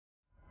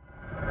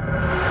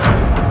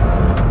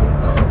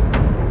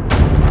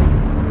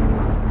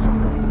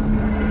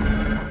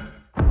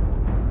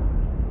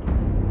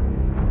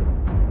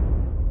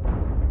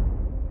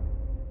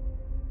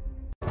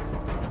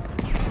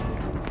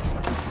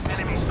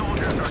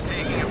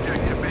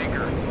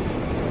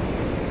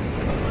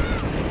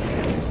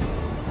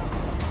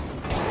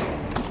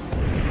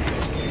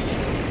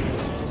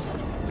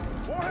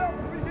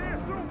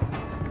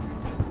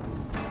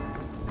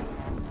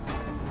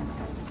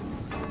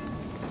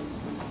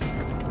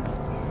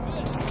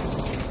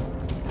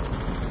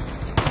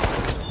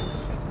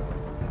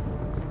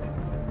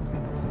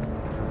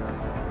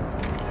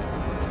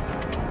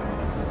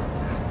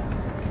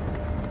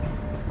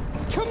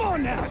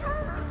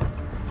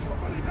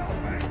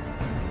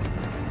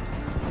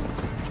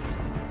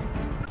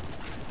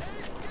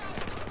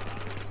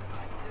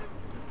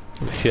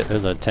shit,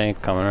 there's a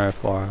tank coming right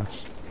for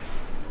us.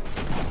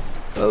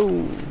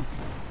 Oh!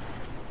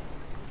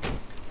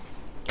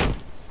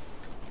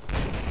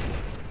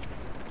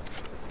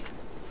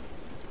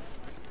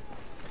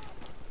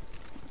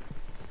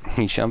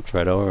 He jumped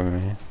right over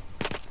me.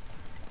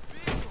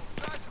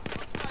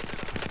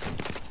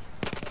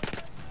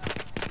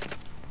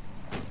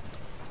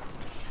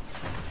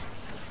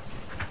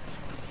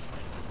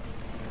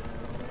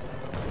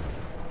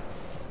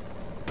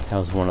 That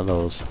was one of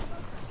those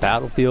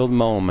battlefield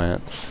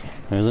moments.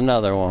 There's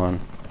another one.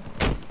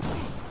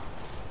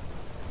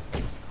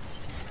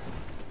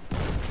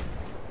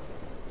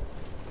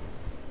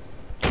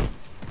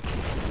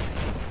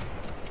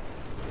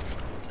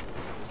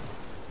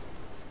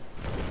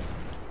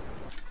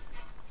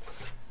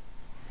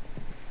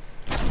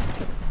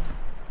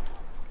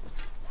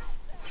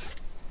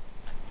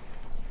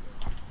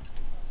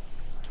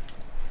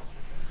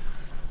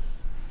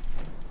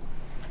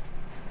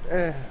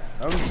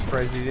 I'm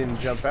surprised he didn't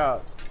jump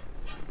out.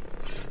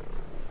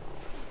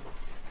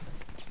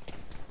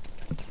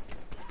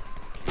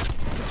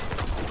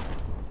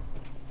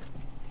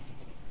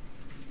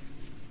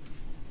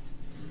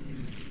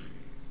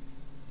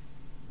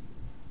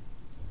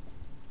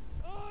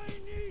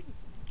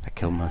 I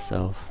killed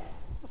myself.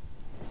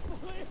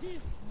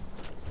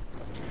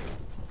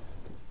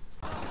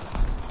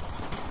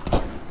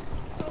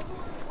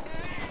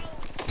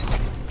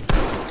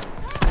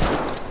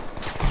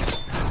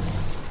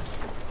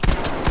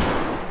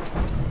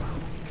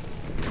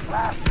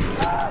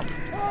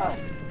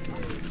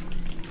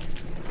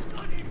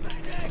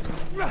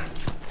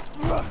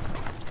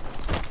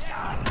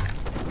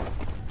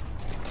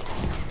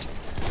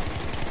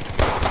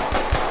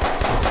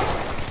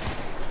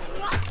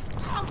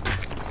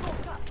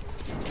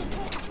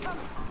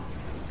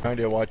 Behind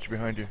you, watch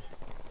behind you.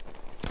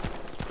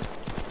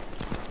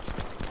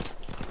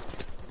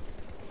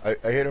 I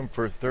hit him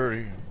for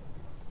 30.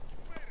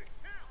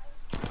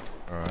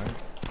 Alright,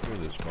 look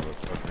at this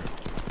motherfucker.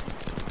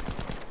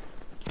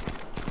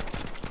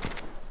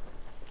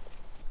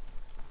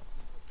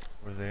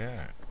 Where they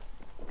at?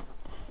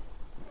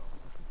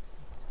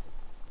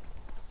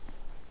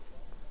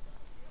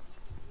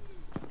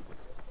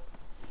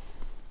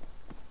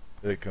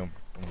 There they come.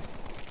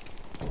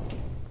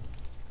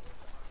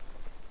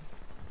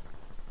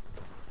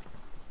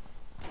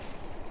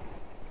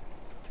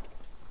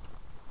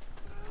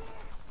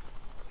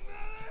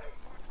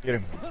 Get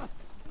him.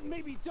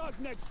 Maybe talk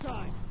next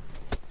time.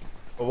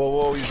 Whoa, whoa,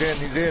 whoa, he's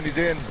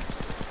in.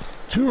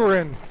 Two are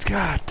in.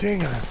 God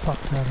dang it, I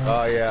fucked that up.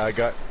 Oh yeah, I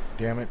got,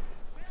 damn it.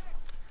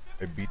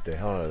 I beat the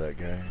hell out of that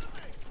guy.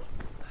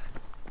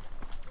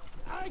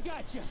 I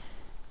got you.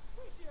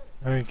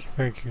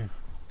 Thank you.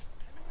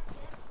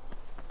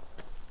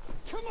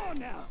 Come on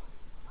now.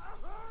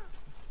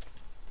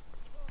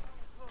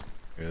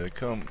 Here they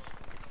come.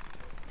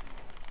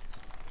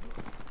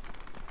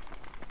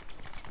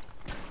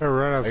 They're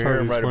right outside I hear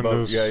him these right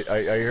windows. above. Yeah,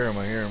 I hear him.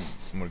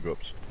 I'm gonna go up.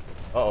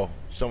 Uh oh,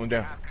 someone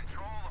down.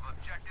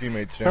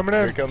 Teammates down. Coming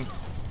in. Here he comes.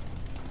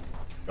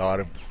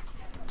 Got him.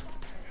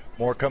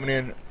 More coming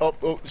in.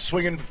 Oh,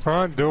 swinging.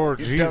 Front door.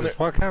 He's down there. Jesus,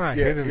 why can't I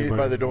hit anybody? He's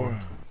by the door.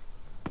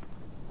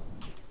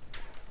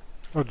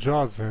 Oh,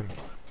 Jaws in.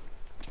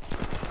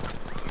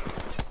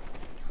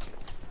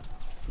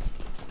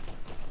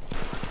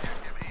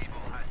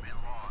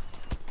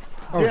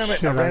 Oh, Damn it!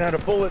 shit, I ran out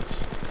of bullets.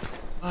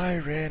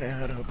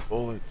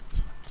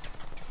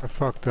 I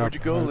fucked up. Where'd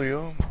you go,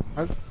 Leo?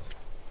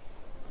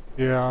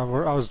 Yeah,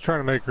 I was trying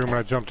to make room and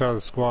I jumped out of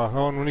the squad.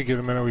 Oh, and when you get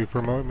a minute, will you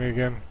promote me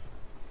again?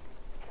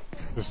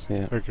 Just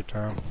take your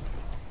time.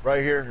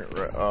 Right here.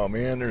 Oh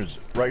man, there's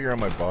right here on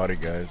my body,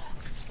 guys.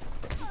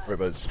 Right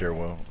by the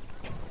stairwell.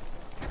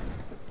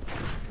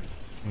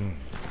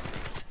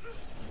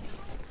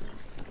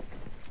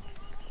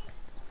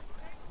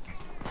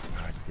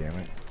 God damn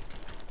it.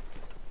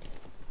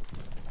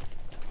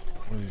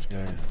 What are these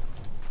guys?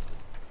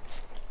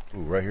 Ooh,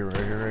 right here.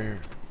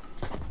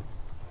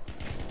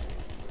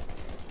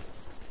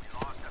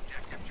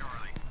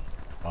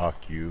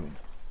 Fuck you.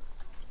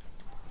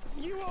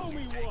 You owe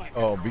me one.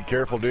 Oh, be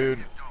careful, dude.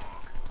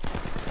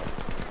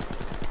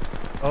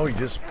 Oh, he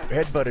just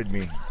headbutted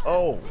me.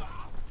 Oh,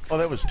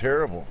 that was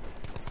terrible.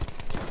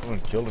 Someone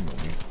killed him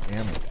with me.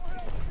 Damn it.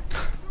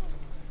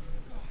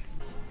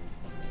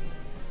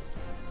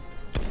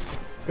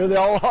 Here they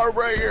all are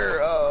right here.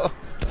 Oh,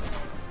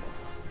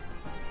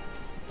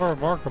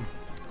 mark him.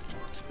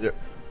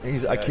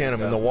 I can't.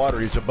 I'm in the water.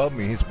 He's above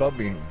me.